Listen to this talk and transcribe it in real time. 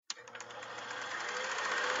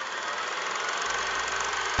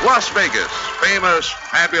Las Vegas, famous,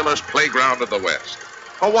 fabulous playground of the West.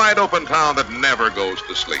 A wide-open town that never goes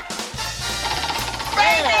to sleep.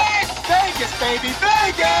 Vegas! Vegas, baby,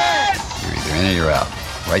 Vegas! You're either in or you're out.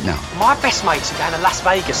 Right now. My best mates are going to Las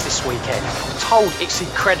Vegas this weekend. I'm told it's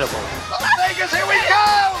incredible. Vegas, here we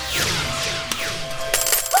go!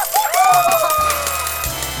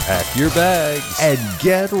 Pack your bags and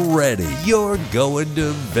get ready. You're going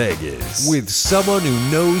to Vegas with someone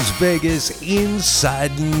who knows Vegas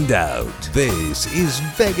inside and out. This is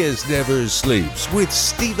Vegas Never Sleeps with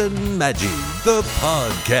Stephen Maggi, the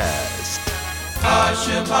podcast.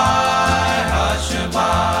 Hush-a-bye,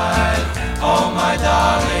 hush-a-bye. Oh, my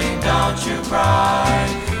darling, don't you cry.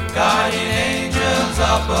 Guardian angels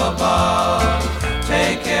up above.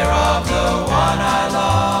 Take care of the one I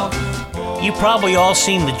love. You've probably all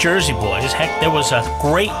seen the Jersey Boys. Heck, there was a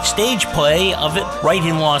great stage play of it right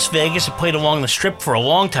in Las Vegas. It played along the Strip for a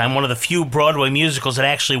long time, one of the few Broadway musicals that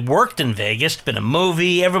actually worked in Vegas. It's been a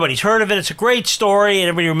movie. Everybody's heard of it. It's a great story, and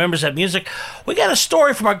everybody remembers that music. We got a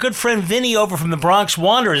story from our good friend Vinny over from the Bronx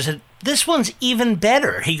Wanderers. This one's even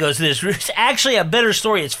better. He goes, there's actually a better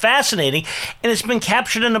story. It's fascinating, and it's been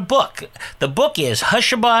captured in a book. The book is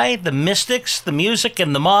Hushabye, The Mystics, The Music,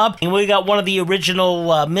 and the Mob. And we got one of the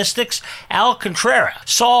original Mystics, Al Contreras.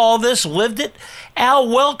 Saw all this, lived it. Al,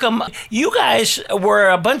 welcome. You guys were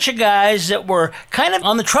a bunch of guys that were kind of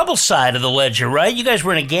on the trouble side of the ledger, right? You guys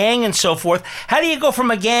were in a gang and so forth. How do you go from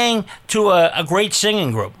a gang to a great singing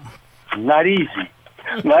group? Not easy.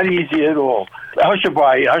 Not easy at all.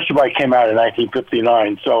 Hushabye came out in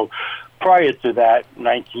 1959, so prior to that,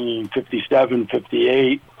 1957,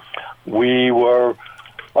 58, we were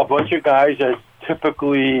a bunch of guys that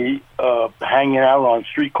typically hanging out on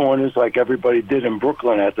street corners like everybody did in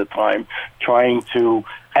Brooklyn at the time, trying to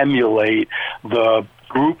emulate the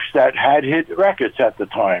groups that had hit records at the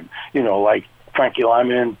time, you know, like Frankie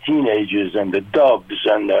Lyman and Teenagers and the Dubs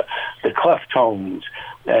and the Cleftones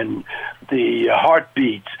and the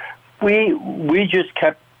Heartbeats. We just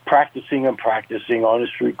kept practicing and practicing on the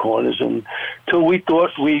street corners until we thought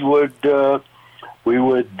we would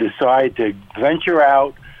decide to venture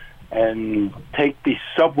out and take the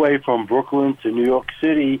subway from Brooklyn to New York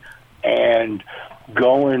City and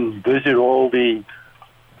go and visit all the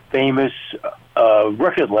famous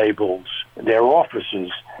record labels, their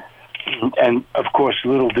offices. And, of course,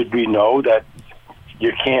 little did we know that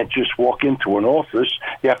you can't just walk into an office.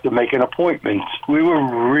 You have to make an appointment. We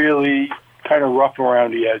were really kind of rough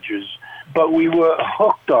around the edges, but we were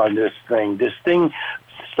hooked on this thing. This thing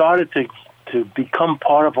started to become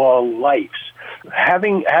part of our lives.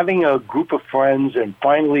 Having a group of friends and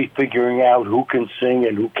finally figuring out who can sing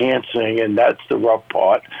and who can't sing, and that's the rough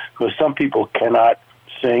part, because some people cannot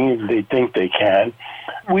sing and they think they can.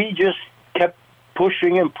 We just kept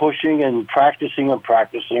pushing and pushing and practicing.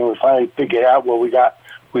 We finally figured out, well, we got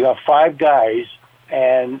 5 guys,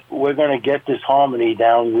 and we're going to get this harmony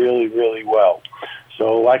down really, really well.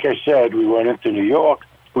 So, like I said, we went into New York.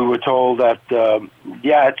 We were told that,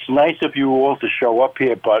 it's nice of you all to show up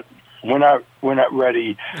here, but we're not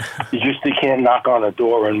ready. You can't knock on a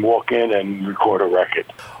door and walk in and record a record.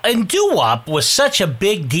 And doo-wop was such a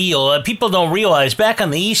big deal. People don't realize back on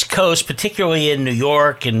the East Coast, particularly in New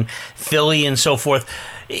York and Philly and so forth,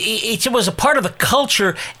 it was a part of the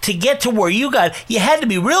culture. To get to where you got, you had to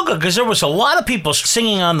be real good because there was a lot of people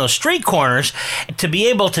singing on those street corners. To be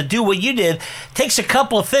able to do what you did takes a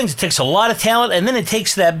couple of things. It takes a lot of talent, and then it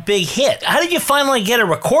takes that big hit. How did you finally get a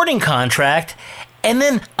recording contract and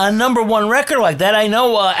then a number one record like that? I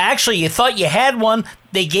know actually you thought you had one.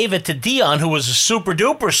 They gave it to Dion, who was a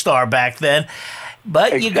super-duper star back then,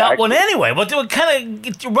 but exactly. You got one anyway. Well, kind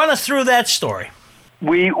of run us through that story.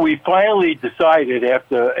 We finally decided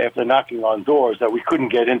after knocking on doors that we couldn't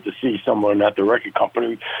get in to see someone at the record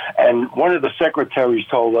company, and one of the secretaries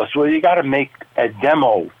told us, well, you got to make a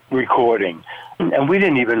demo recording, and we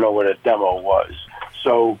didn't even know what a demo was.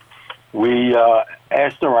 So we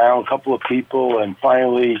asked around a couple of people, and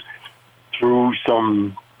finally, through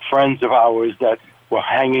some friends of ours that were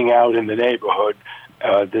hanging out in the neighborhood,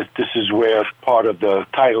 this is where part of the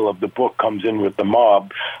title of the book comes in with the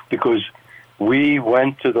mob, because we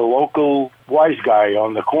went to the local wise guy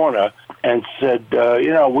on the corner and said,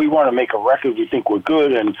 we want to make a record. We think we're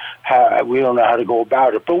good, and we don't know how to go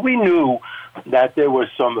about it. But we knew that there was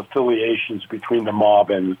some affiliations between the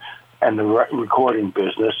mob and the recording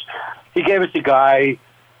business. He gave us a guy,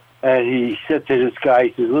 and he said to this guy,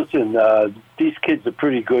 he says, listen, these kids are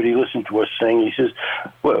pretty good. He listened to us sing. He says,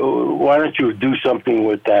 well, why don't you do something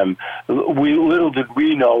with them? Little did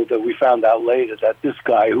we know that we found out later that this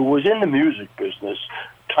guy, who was in the music business,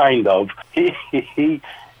 kind of, he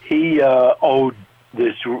owed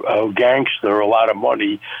this gangster a lot of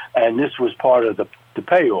money, and this was part of the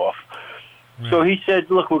payoff. So he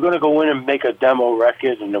said, look, we're going to go in and make a demo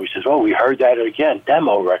record. And he says, oh, we heard that again,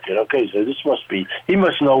 demo record. Okay, so this must be, he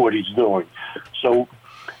must know what he's doing. So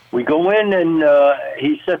we go in and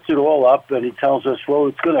he sets it all up and he tells us, well,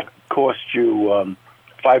 it's going to cost you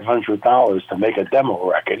 $500 to make a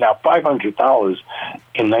demo record. Now, $500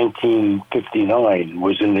 in 1959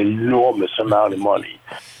 was an enormous amount of money.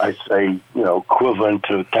 I'd say, equivalent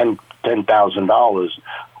to $10,000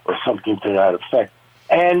 or something to that effect.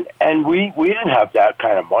 And we didn't have that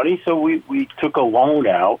kind of money, so we took a loan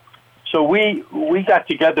out. So we got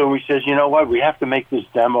together and we said, you know what, we have to make this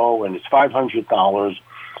demo, and it's $500.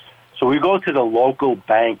 So we go to the local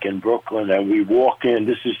bank in Brooklyn, and we walk in.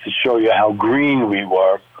 This is to show you how green we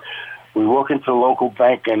were. We walk into the local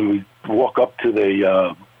bank, and we walk up to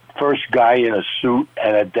the first guy in a suit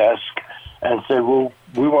and a desk and say, well,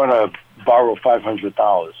 we want to borrow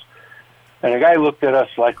 $500. And the guy looked at us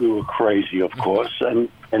like we were crazy, of course, and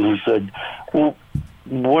he said, well,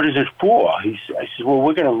 what is it for? I said, well,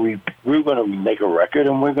 we're going to make a record,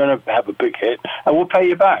 and we're going to have a big hit, and we'll pay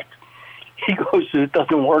you back. He goes, it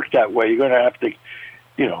doesn't work that way. You're going to have to,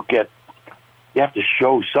 you have to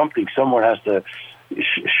show something. Someone has to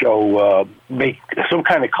show, make some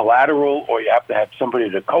kind of collateral, or you have to have somebody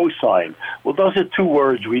to co-sign. Well, those are two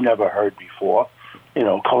words we never heard before,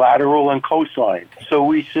 collateral and co-sign. So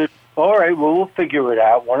we said, all right, well, we'll figure it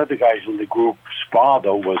out. One of the guys in the group's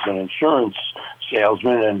father was an insurance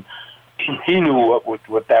salesman, and he knew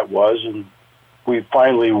what that was, and we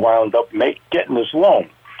finally wound up getting this loan.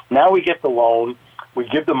 Now we get the loan, we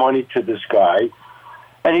give the money to this guy,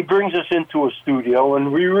 and he brings us into a studio,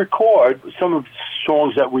 and we record some of the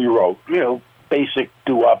songs that we wrote, basic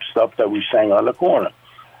doo-wop stuff that we sang on the corner,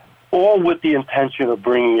 all with the intention of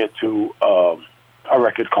bringing it to a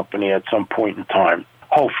record company at some point in time.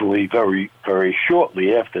 Hopefully very, very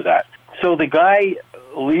shortly after that. So the guy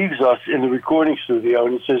leaves us in the recording studio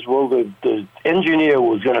and he says, well, the engineer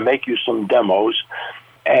was going to make you some demos,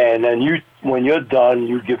 and then when you're done,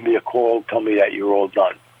 you give me a call, tell me that you're all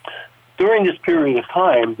done. During this period of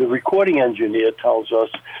time, the recording engineer tells us,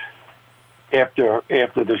 after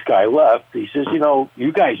this guy left, he says,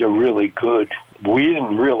 you guys are really good. We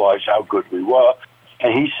didn't realize how good we were.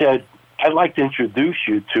 And he said, I'd like to introduce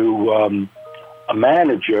you to a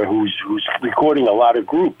manager who's recording a lot of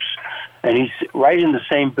groups, and he's right in the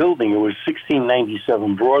same building. It was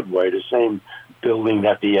 1697 Broadway, the same building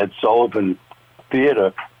that the Ed Sullivan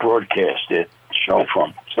Theater broadcast it show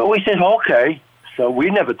from. So we said, okay. So we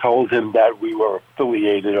never told him that we were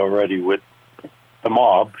affiliated already with the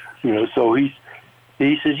mob, So he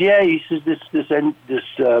says, yeah. He says this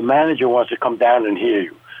manager wants to come down and hear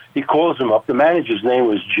you. He calls him up. The manager's name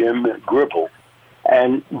was Jim Gribble.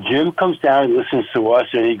 And Jim comes down and listens to us,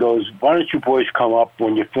 and he goes, why don't you boys come up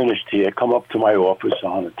when you're finished here? Come up to my office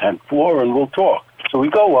on the 10th floor, and we'll talk. So we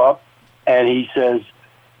go up, and he says,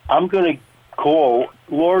 I'm going to call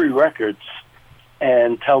Laurie Records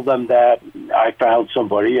and tell them that I found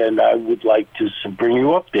somebody, and I would like to bring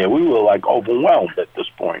you up there. We were, overwhelmed at this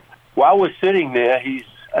point. While we're sitting there,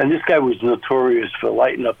 and this guy was notorious for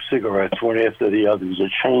lighting up cigarettes one after the other. He was a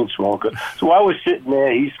chain smoker. So while we're sitting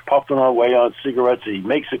there, he's puffing away on cigarettes. He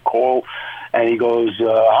makes a call, and he goes,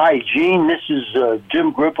 hi, Gene, this is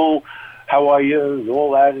Jim Gribble. How are you? And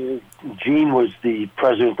all that. Gene was the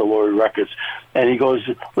president of Laurie Records. And he goes,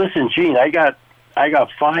 listen, Gene, I got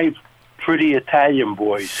 5 pretty Italian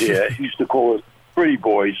boys here. He used to call us pretty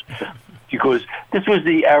boys. Because this was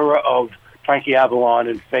the era of Frankie Avalon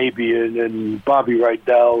and Fabian and Bobby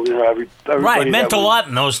Rydell, everybody. Right, meant a lot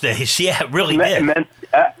in those days. Yeah, it really did.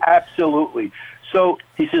 Absolutely. So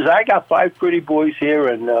he says, I got 5 pretty boys here,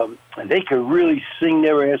 and they can really sing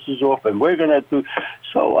their asses off, and we're going to do.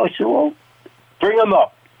 So I said, well, bring them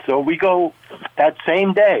up. So we go that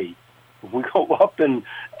same day. We go up and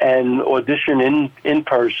audition in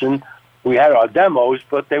person. We had our demos,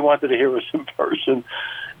 but they wanted to hear us in person.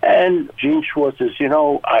 And Gene Schwartz says,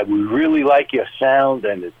 I really like your sound,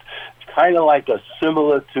 and it's kind of like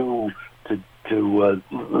similar to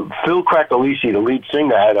Phil Cracolici, the lead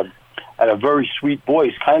singer, had a very sweet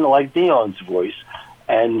voice, kind of like Dion's voice,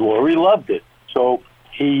 and Laurie loved it. So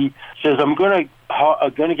he says, I'm going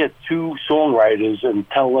to get 2 songwriters and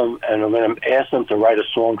tell them, and I'm going to ask them to write a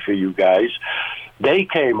song for you guys. They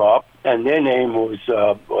came up, and their name was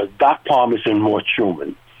Doc Thomas and Mort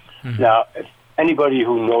Schumann. Mm-hmm. Now, anybody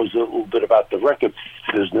who knows a little bit about the record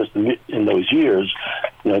business in those years,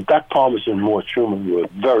 Doc Thomas and Mort Schumann were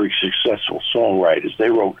very successful songwriters. They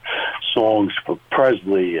wrote songs for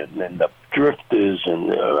Presley and the Drifters,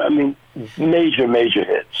 and I mean, major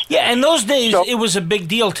hits. Yeah, and those days it was a big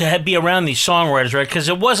deal to be around these songwriters, right? Because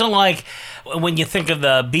it wasn't like when you think of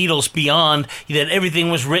the Beatles Beyond, that everything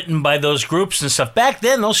was written by those groups and stuff. Back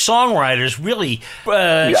then, those songwriters really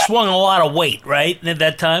swung a lot of weight, right, at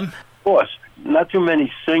that time? Of course. Not too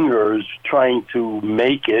many singers trying to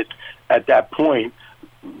make it at that point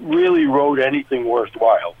really wrote anything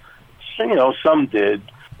worthwhile. So, you know, some did,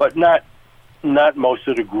 but not most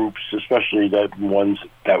of the groups, especially the ones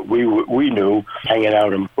that we knew hanging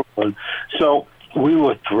out in Brooklyn. So we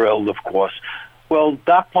were thrilled, of course. Well,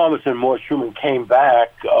 Doc Pomus and Mort Schumann came back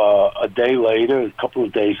a couple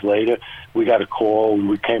of days later. We got a call, and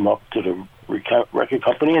we came up to the record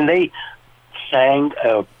company, and they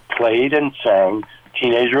played and sang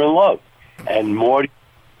Teenager in Love. And Morty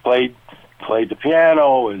played the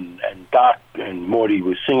piano, and Doc and Morty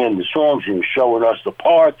was singing the songs and was showing us the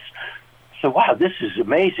parts. So, wow, this is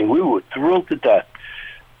amazing. We were thrilled to death.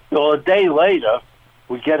 Well, a day later,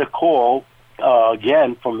 we get a call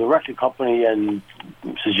again from the record company, and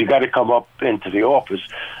says, you got to come up into the office.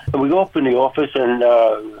 And we go up in the office, and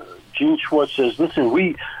Gene Schwartz says, listen,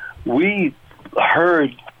 we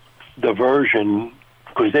heard the version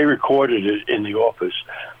because they recorded it in the office,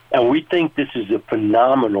 and we think this is a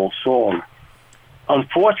phenomenal song.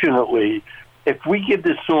 Unfortunately, if we give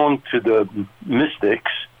this song to the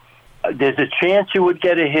Mystics, there's a chance you would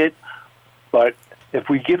get a hit, but if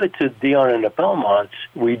we give it to Dion and the Belmonts,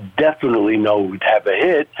 we definitely know we'd have a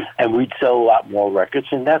hit, and we'd sell a lot more records,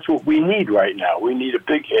 and that's what we need right now. We need a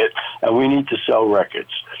big hit, and we need to sell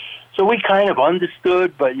records. So we kind of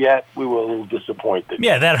understood, but yet we were a little disappointed.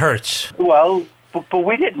 Yeah, that hurts. Well, but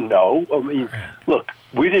we didn't know. I mean, look,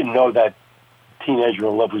 we didn't know that Teenager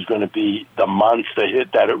in Love was going to be the monster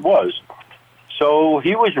hit that it was. So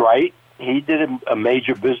he was right. He did a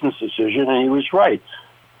major business decision, and he was right.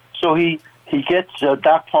 So he gets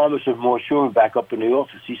Doc Pomus and Mort Schumann back up in the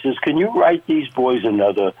office. He says, can you write these boys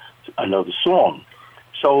another song?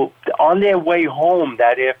 So on their way home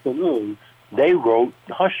that afternoon, they wrote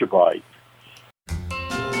Hushabye.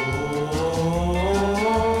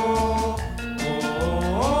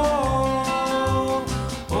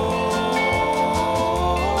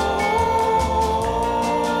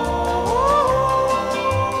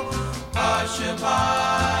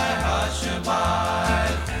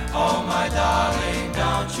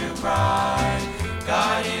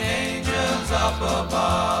 Guardian angels up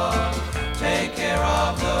above, take care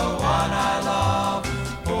of the one I love.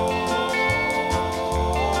 Oh,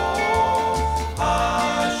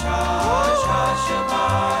 hush, hush,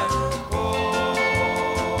 hushabye. Oh,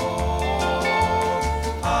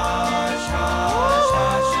 hush, hush,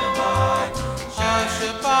 hushabye.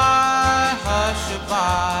 Hushabye,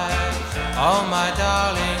 hushabye. Oh, my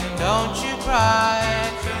darling, don't you cry.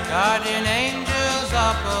 Guardian angels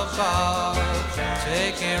up above,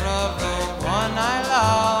 take care of the one I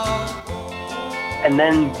love. And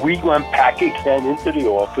then we went back again into the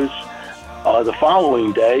office the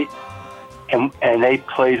following day, and they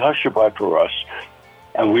played Hushabye for us.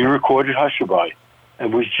 And we recorded Hushabye.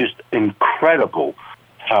 It was just incredible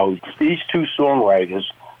how these two songwriters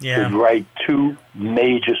could write two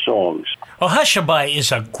major songs. Well, Hushabye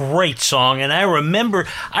is a great song, and I remember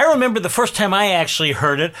the first time I actually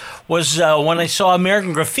heard it was when I saw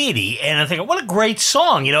American Graffiti, and I think, what a great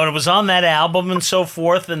song, you know, and it was on that album and so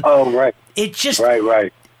forth. And it just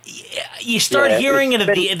right. You start hearing it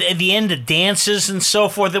at the end of dances and so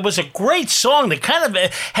forth. It was a great song that kind of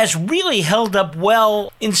has really held up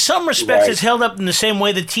well. In some respects, it's held up in the same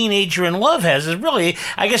way the Teenager in Love has. It's really,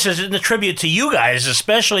 I guess, it's a tribute to you guys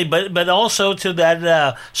especially, but also to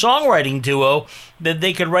that songwriting duo that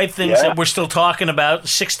they could write things that we're still talking about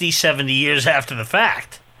 60, 70 years after the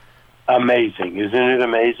fact. Amazing. Isn't it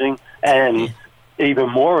amazing? And even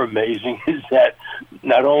more amazing is that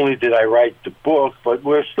not only did I write the book, but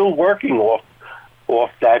we're still working off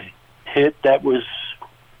that hit that was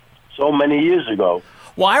so many years ago.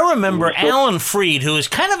 Well, I remember Alan Freed, who is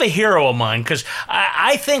kind of a hero of mine, because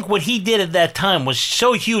I think what he did at that time was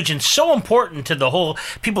so huge and so important to the whole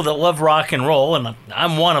people that love rock and roll, and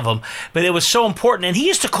I'm one of them. But it was so important, and he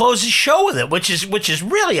used to close his show with it, which is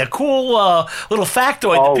really a cool little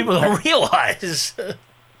factoid that people don't realize.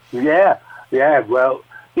 Yeah. Well,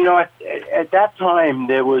 you know, at that time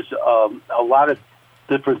there was a lot of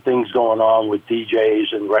different things going on with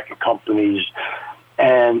DJs and record companies.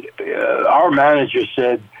 And our manager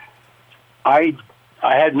said, I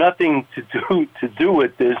had nothing to do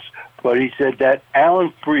with this, but he said that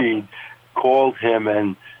Alan Freed called him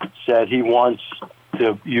and said he wants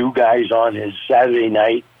you guys on his Saturday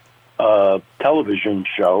night television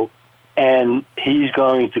show and he's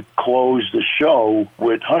going to close the show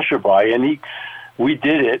with Hushabye, and we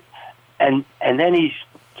did it, and then he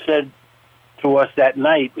said to us that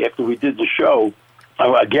night after we did the show,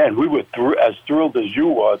 again, we were as thrilled as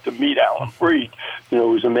you are to meet Alan Freed. It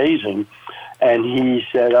was amazing. And he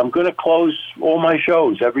said, I'm going to close all my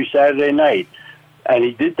shows every Saturday night. And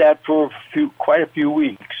he did that for quite a few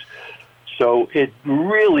weeks. So it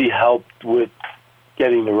really helped with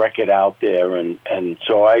getting the record out there. And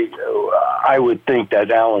so I would think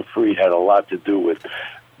that Alan Freed had a lot to do with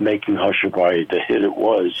making Hushabye the hit it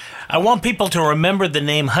was. I want people to remember the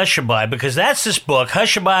name Hushabye because that's this book,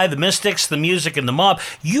 Hushabye, The Mystics, the Music, and the Mob.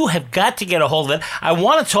 You have got to get a hold of it. I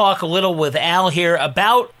want to talk a little with Al here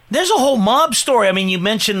about, there's a whole mob story. I mean, you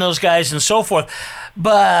mentioned those guys and so forth,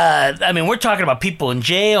 but, I mean, we're talking about people in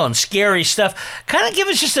jail and scary stuff. Kind of give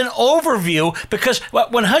us just an overview, because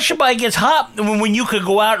when Hushabye gets hot, when you could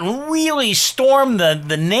go out and really storm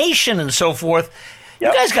the nation and so forth,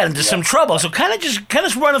 you guys got into some trouble, so kind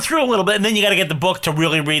of run it through a little bit, and then you got to get the book to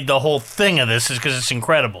really read the whole thing of this, because it's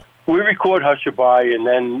incredible. We record Hushabye, and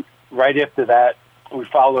then right after that, we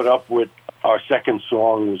followed up with our second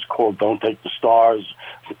song. It was called "Don't Take the Stars,"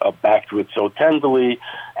 backed with "So Tenderly,"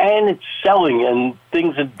 and it's selling, and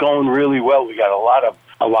things are going really well. We got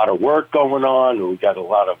a lot of work going on. We got a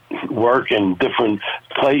lot of work in different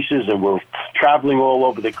places, and we're traveling all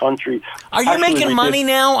over the country. Are you making money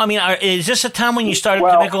now? I mean, is this a time when you started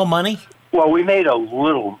to make a little money? Well, we made a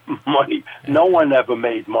little money. No one ever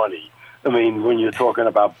made money. I mean, when you're talking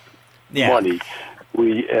about money,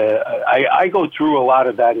 I go through a lot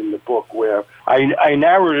of that in the book, where I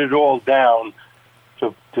narrowed it all down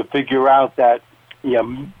to figure out that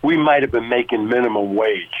we might have been making minimum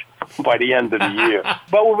wage by the end of the year,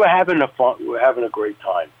 but we were having a great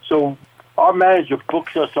time. So our manager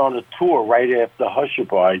books us on a tour right after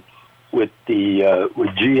Hushabye with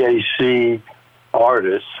GAC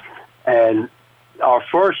artists, and our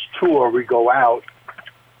first tour we go out,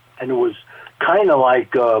 and it was kind of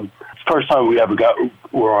like first time we ever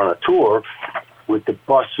were on a tour with the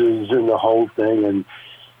buses and the whole thing. And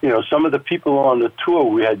some of the people on the tour,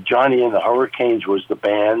 we had Johnny and the Hurricanes was the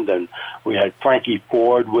band, and we had Frankie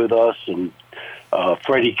Ford with us, and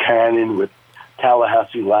Freddie Cannon with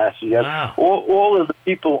Tallahassee Lassie. Wow. All of the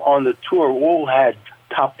people on the tour all had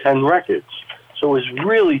top 10 records. So it was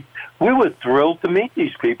really, we were thrilled to meet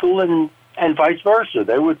these people, and vice versa.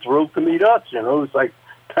 They were thrilled to meet us. It was like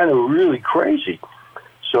kind of really crazy.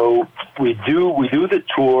 So we do the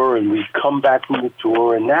tour, and we come back from the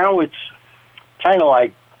tour, and now it's kind of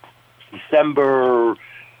like December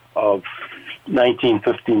of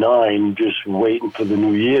 1959, just waiting for the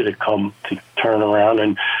new year to come to turn around.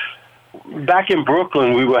 And back in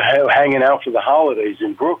Brooklyn, we were hanging out for the holidays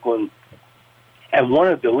in Brooklyn, and one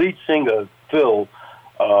of the lead singer, Phil,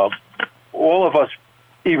 all of us,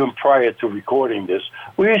 even prior to recording this,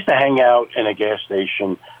 we used to hang out in a gas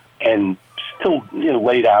station and still,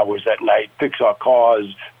 late hours at night, fix our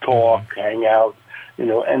cars, talk, hang out,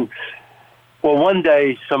 and well, one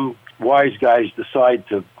day some wise guys decide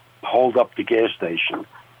to hold up the gas station,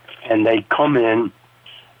 and they come in.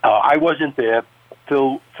 I wasn't there.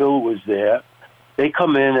 Phil was there. They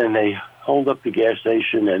come in and they hold up the gas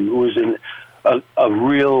station, and it was a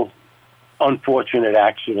real unfortunate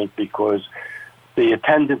accident, because the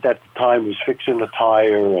attendant at the time was fixing the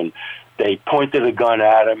tire, and they pointed a gun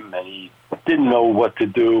at him, and he didn't know what to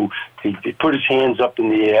do. He put his hands up in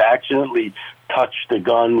the air, accidentally touched the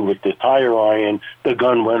gun with the tire iron. The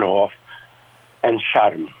gun went off and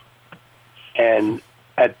shot him. And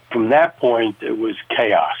from that point, it was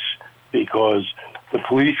chaos, because the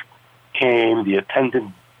police came, the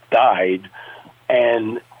attendant died,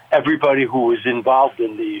 and everybody who was involved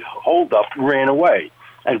in the holdup ran away.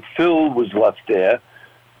 And Phil was left there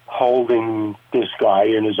holding this guy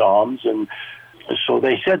in his arms. And so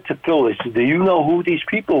they said to Phil, they said, "Do you know who these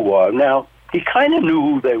people were?" Now, he kind of knew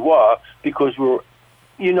who they were, because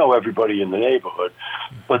everybody in the neighborhood,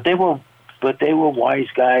 but they were wise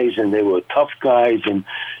guys, and they were tough guys. And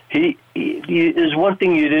he there's one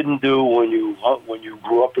thing you didn't do when you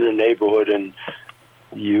grew up in a neighborhood, and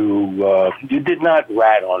you did not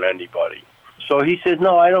rat on anybody. So he said,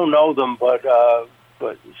 "No, I don't know them, but I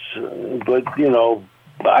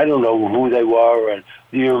don't know who they were, and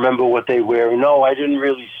do you remember what they were?" "No, I didn't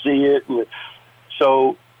really see it." And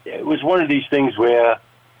so it was one of these things where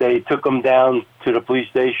they took him down to the police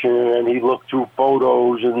station, and he looked through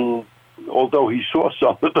photos, and although he saw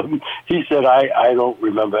some of them, he said, I don't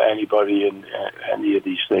remember anybody in any of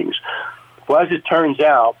these things. Well, as it turns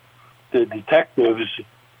out, the detectives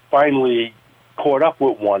finally caught up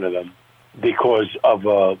with one of them, because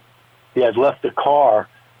he had left a car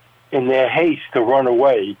in their haste to run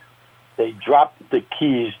away, they dropped the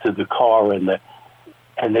keys to the car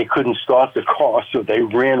and they couldn't start the car, so they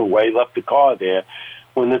ran away, left the car there.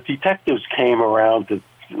 When the detectives came around to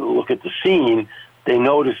look at the scene, they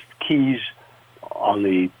noticed keys on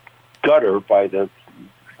the gutter by the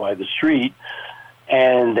street,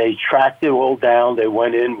 and they tracked it all down. They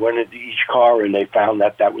went into each car, and they found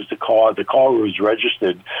that was the car. The car was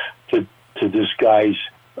registered to this guy's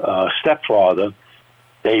stepfather.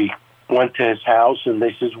 They went to his house, and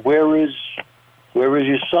they says, "Where is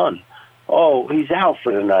your son?" "Oh, he's out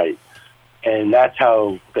for the night." And that's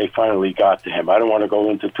how they finally got to him. I don't want to go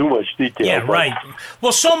into too much detail. Yeah, right.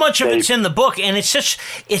 Well, so much of it's in the book, and it's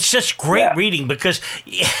such great reading because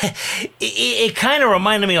it kind of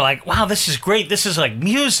reminded me like, wow, this is great. This is like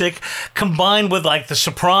music combined with like The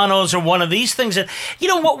Sopranos or one of these things. And you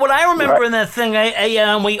know what I remember in that thing,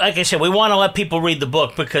 we like I said, we want to let people read the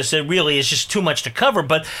book because it really is just too much to cover.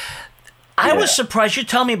 But I was surprised. You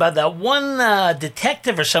tell me about that one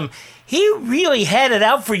detective or some. He really had it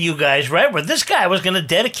out for you guys, right? Where this guy was going to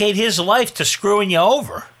dedicate his life to screwing you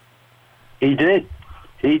over. He did.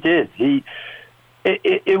 It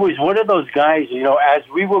was one of those guys, you know, as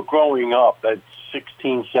we were growing up at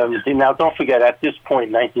 16, 17. Now, don't forget, at this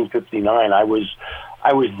point, 1959, I was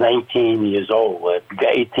 19 years old,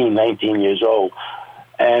 18, 19 years old.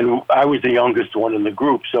 And I was the youngest one in the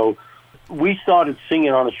group. So we started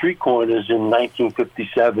singing on the street corners in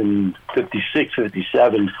 1957, 56,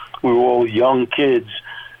 57. We were all young kids.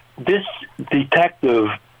 This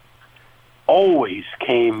detective always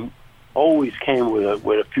came with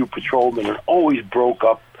a few patrolmen and always broke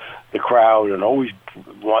up the crowd and always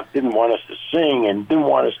didn't want us to sing and didn't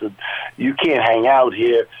want us to, you can't hang out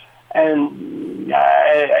here. And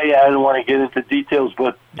I don't want to get into details,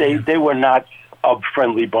 but they were not a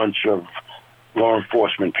friendly bunch of law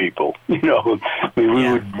enforcement people. You know, we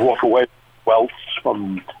would walk away with welts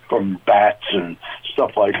from bats and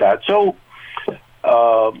stuff like that. So,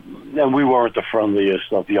 and we weren't the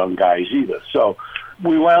friendliest of young guys either. So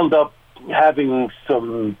we wound up having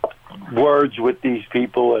some words with these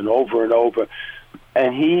people and over.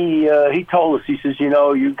 And he told us, he says, you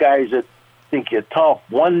know, you guys that think you're tough,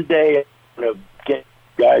 one day I'm going to get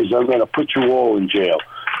guys, I'm going to put you all in jail.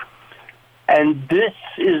 And this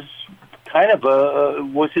is kind of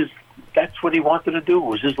that's what he wanted to do,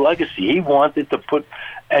 was his legacy. He wanted to put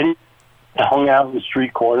any hung out in the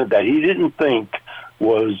street corner that he didn't think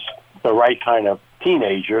was the right kind of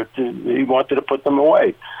teenager, he wanted to put them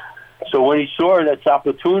away. So when he saw this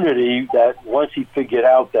opportunity, that once he figured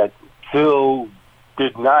out that Phil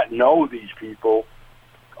did not know these people,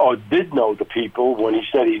 or did know the people when he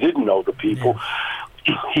said he didn't know the people,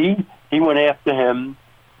 he went after him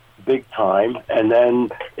big time. And then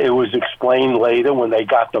it was explained later when they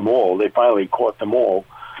got them all, they finally caught them all,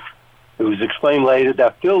 it was explained later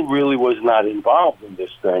that Phil really was not involved in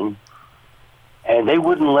this thing, and they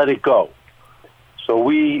wouldn't let it go. So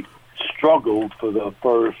we struggled for the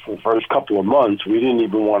first couple of months. We didn't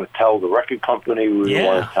even want to tell the record company. We didn't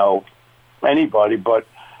want to tell anybody, but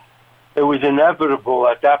it was inevitable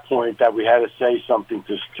at that point that we had to say something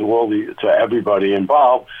to everybody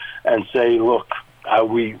involved and say, look,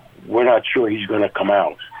 we're not sure he's going to come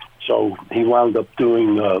out. So he wound up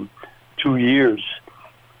doing 2 years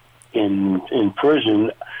in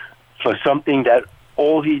prison for something that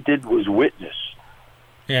all he did was witness.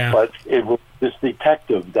 Yeah. But it was this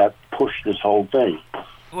detective that pushed this whole thing.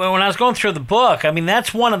 Well, when I was going through the book, I mean,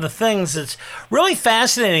 that's one of the things that's really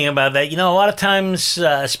fascinating about that. You know, a lot of times,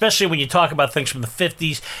 especially when you talk about things from the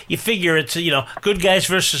 50s, you figure it's, you know, good guys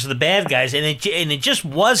versus the bad guys, and it just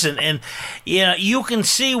wasn't. And, you know, you can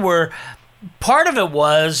see where part of it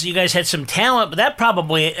was you guys had some talent, but that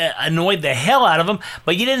probably annoyed the hell out of them,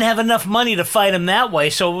 but you didn't have enough money to fight him that way,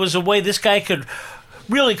 so it was a way this guy could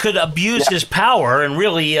abuse his power and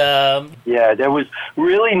really... there was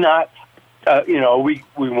really not... we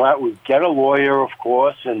would get a lawyer, of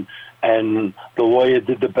course, and the lawyer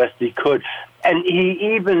did the best he could. And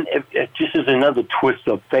he even, it just is another twist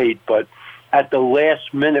of fate, but at the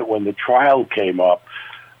last minute when the trial came up,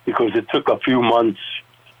 because it took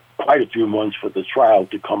quite a few months for the trial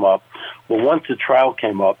to come up, but once the trial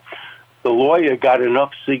came up, the lawyer got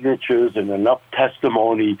enough signatures and enough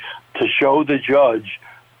testimony to show the judge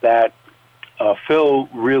that Phil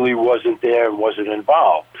really wasn't there and wasn't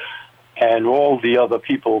involved. And all the other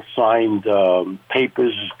people signed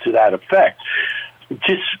papers to that effect.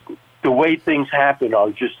 Just the way things happen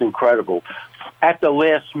are just incredible. At the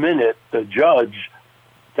last minute, the judge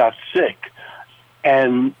got sick,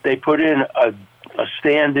 and they put in a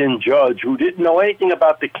stand-in judge who didn't know anything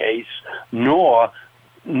about the case, nor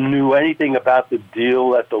knew anything about the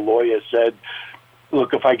deal that the lawyer said,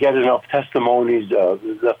 look, if I get enough testimonies,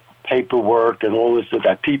 the paperwork and all this,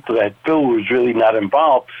 that people, that Phil was really not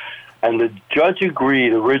involved. And the judge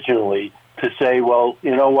agreed originally to say, well,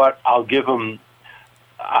 you know what, I'll give him,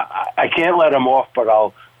 I can't let him off, but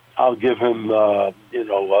I'll give him, a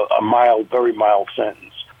mild, very mild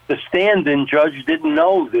sentence. The stand-in judge didn't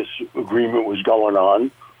know this agreement was going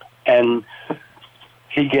on, and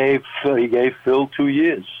he gave Phil 2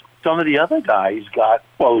 years. Some of the other guys got,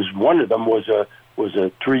 one of them was a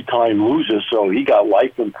 3-time loser, so he got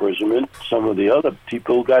life imprisonment. Some of the other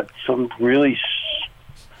people got some really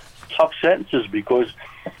tough sentences because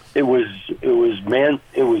it was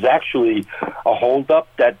actually a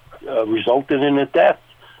holdup that resulted in a death.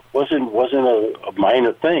 Wasn't a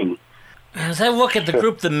minor thing. As I look at the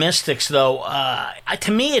group The Mystics, though,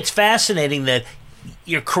 to me it's fascinating that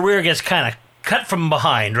your career gets kind of cut from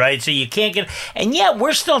behind, right? So you can't get... And yet,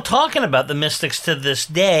 we're still talking about the Mystics to this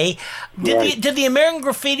day. Did the American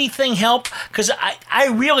Graffiti thing help? Because I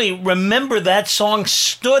really remember that song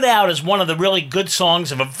stood out as one of the really good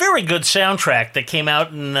songs of a very good soundtrack that came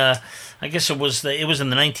out in, I guess it was in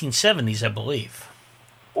the 1970s, I believe.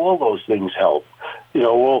 All those things help.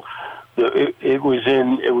 It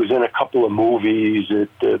was in a couple of movies.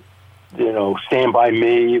 Stand By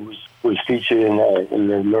Me was featured in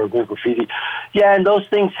the American Graffiti. Yeah, and those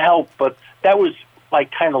things help, but that was like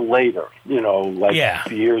kind of later,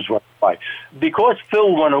 years went by. Because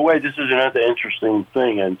Phil went away, this is another interesting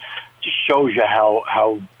thing, and just shows you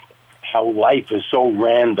how life is so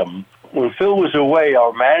random. When Phil was away,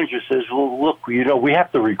 our manager says, well, look, we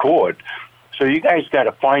have to record, so you guys got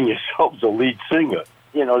to find yourselves a lead singer.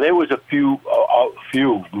 There was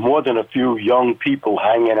more than a few young people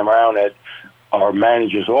hanging around at our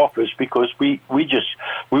manager's office because we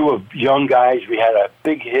were young guys. We had a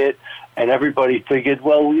big hit, and everybody figured,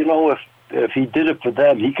 well, if he did it for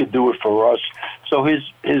them, he could do it for us. So his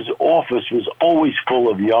office was always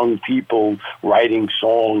full of young people writing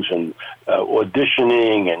songs and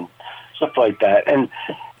auditioning and stuff like that. And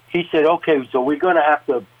he said, okay, so we're going to have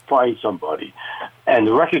to find somebody. And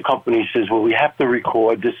the record company says, well, we have to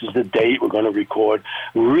record. This is the date we're going to record.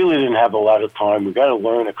 We really didn't have a lot of time. We got to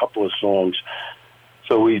learn a couple of songs.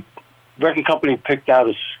 So record company picked out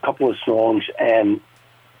a couple of songs, and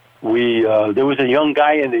there was a young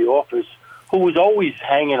guy in the office who was always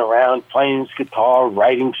hanging around, playing his guitar,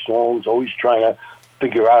 writing songs, always trying to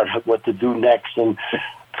figure out what to do next. And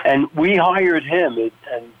we hired him,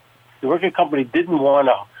 and the record company didn't want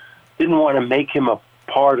to make him a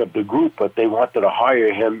part of the group, but they wanted to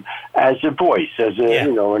hire him as a voice, as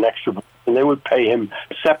an extra voice, and they would pay him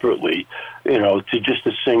separately,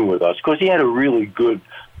 to sing with us because he had a really good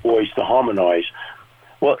voice to harmonize.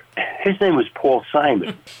 Well, his name was Paul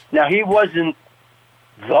Simon. Now, he wasn't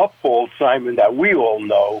the Paul Simon that we all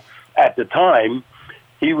know at the time.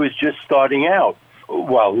 He was just starting out.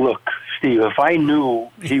 Well, look, Steve, if I knew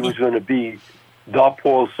he was going to be the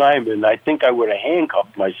Paul Simon, I think I would have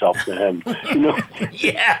handcuffed myself to him.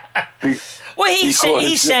 Yeah. Well, he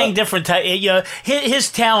sang different times. His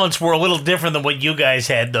talents were a little different than what you guys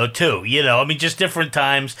had, though, too. Just different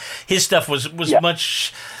times. His stuff was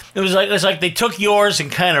much. It was like they took yours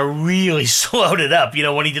and kind of really slowed it up.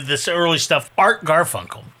 When he did this early stuff, Art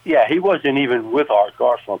Garfunkel. Yeah, he wasn't even with Art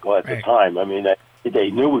Garfunkel at the time. I mean,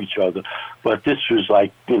 they knew each other, but this was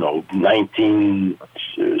like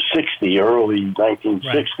 1960, early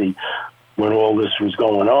 1960, when all this was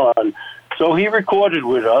going on. So he recorded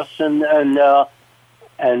with us, and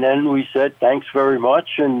then we said thanks very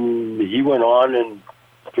much, and he went on and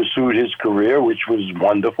pursued his career, which was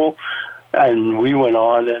wonderful, and we went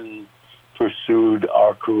on and pursued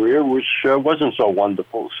our career, which wasn't so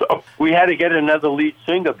wonderful. So we had to get another lead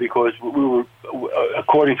singer because we were,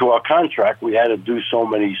 according to our contract, we had to do so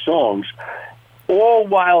many songs, all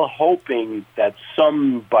while hoping that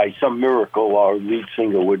by some miracle, our lead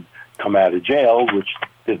singer would come out of jail, which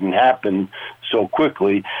didn't happen so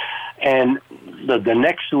quickly. And the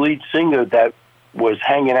next lead singer that was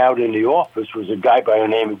hanging out in the office was a guy by the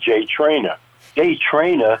name of Jay Traynor. Jay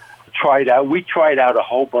Traynor we tried out a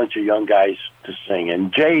whole bunch of young guys to sing,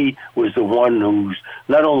 and Jay was the one who's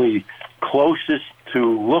not only closest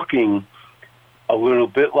to looking a little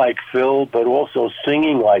bit like Phil, but also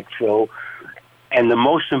singing like Phil. And the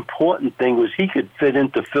most important thing was he could fit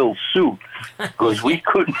into Phil's suit because we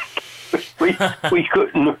couldn't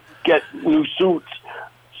get new suits.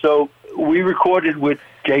 So we recorded with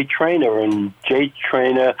Jay Traynor, and Jay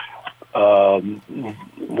Traynor,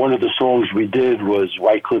 one of the songs we did was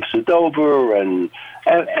White Cliffs of Dover, and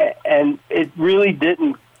it really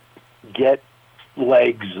didn't get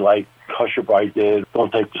legs like Hushabye did. The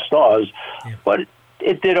Don't Take the Stars, but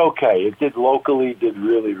it did okay. It did locally, did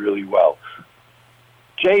really, really well.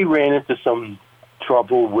 Jay ran into some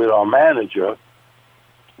trouble with our manager,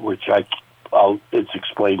 which it's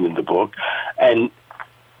explained in the book, and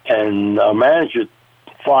our manager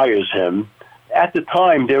fires him. At the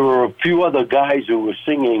time, there were a few other guys who were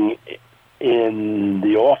singing in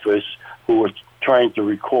the office who were trying to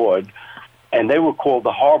record, and they were called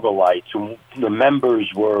the Harbor Lights. And the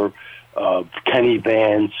members were Kenny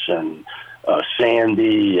Vance and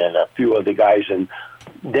Sandy and a few other guys, and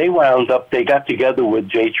they got together with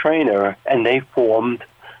Jay Traynor, and they formed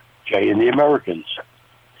Jay and the Americans.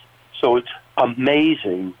 So it's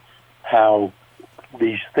amazing how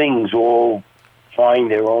these things all find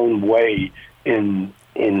their own way in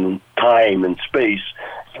time and space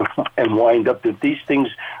and wind up that these things,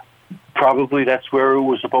 probably that's where it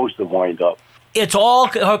was supposed to wind up. It's all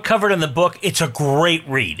covered in the book. It's a great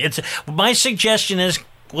read. My suggestion is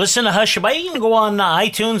listen to Hushabye. You can go on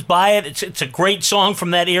iTunes, buy it. It's a great song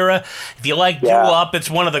from that era. If you like doo-wop, it's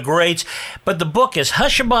one of the greats. But the book is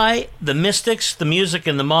Hushabye, The Mystics, The Music,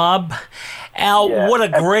 and the Mob. Al, what a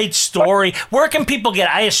great story. Where can people get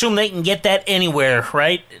it? I assume they can get that anywhere,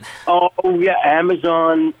 right? Oh, yeah,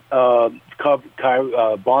 Amazon,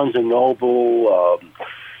 Barnes & Noble,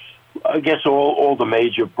 I guess all the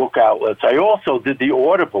major book outlets. I also did the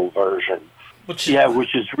Audible version, which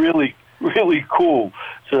is really, really cool.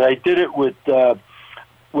 So I did it with a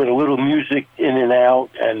little music in and out,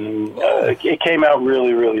 and it came out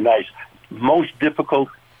really, really nice. Most difficult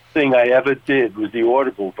thing I ever did was the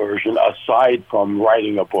Audible version, aside from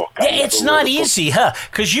writing a book. It's not easy, huh?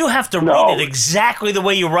 Because you have to read it exactly the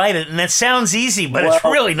way you write it, and it sounds easy, but it's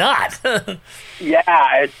really not.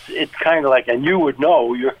 Yeah, it's kind of like, and you would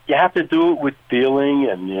know, you have to do it with feeling,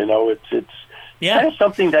 and it's kind of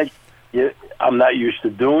something that I'm not used to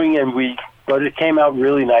doing, but it came out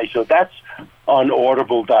really nice. So that's on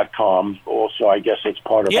Audible.com. Also, I guess it's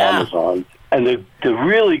part of Amazon. And the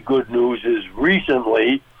really good news is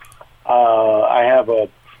recently, I have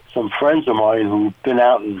some friends of mine who've been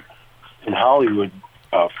out in Hollywood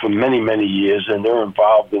for many, many years, and they're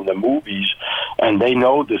involved in the movies, and they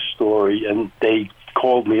know this story, and they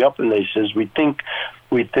called me up and they says, we think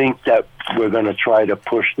that we're going to try to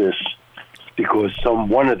push this because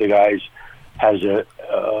one of the guys has a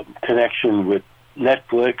connection with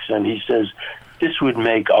Netflix, and he says this would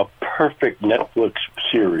make a perfect Netflix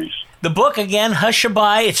series. The book, again,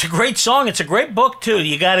 Hushabye. It's a great song. It's a great book, too.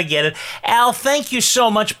 You got to get it. Al, thank you so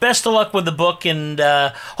much. Best of luck with the book, and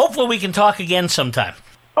hopefully we can talk again sometime.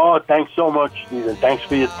 Oh, thanks so much, Stephen. Thanks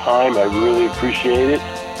for your time. I really appreciate it.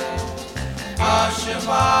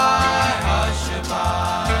 Hushabye.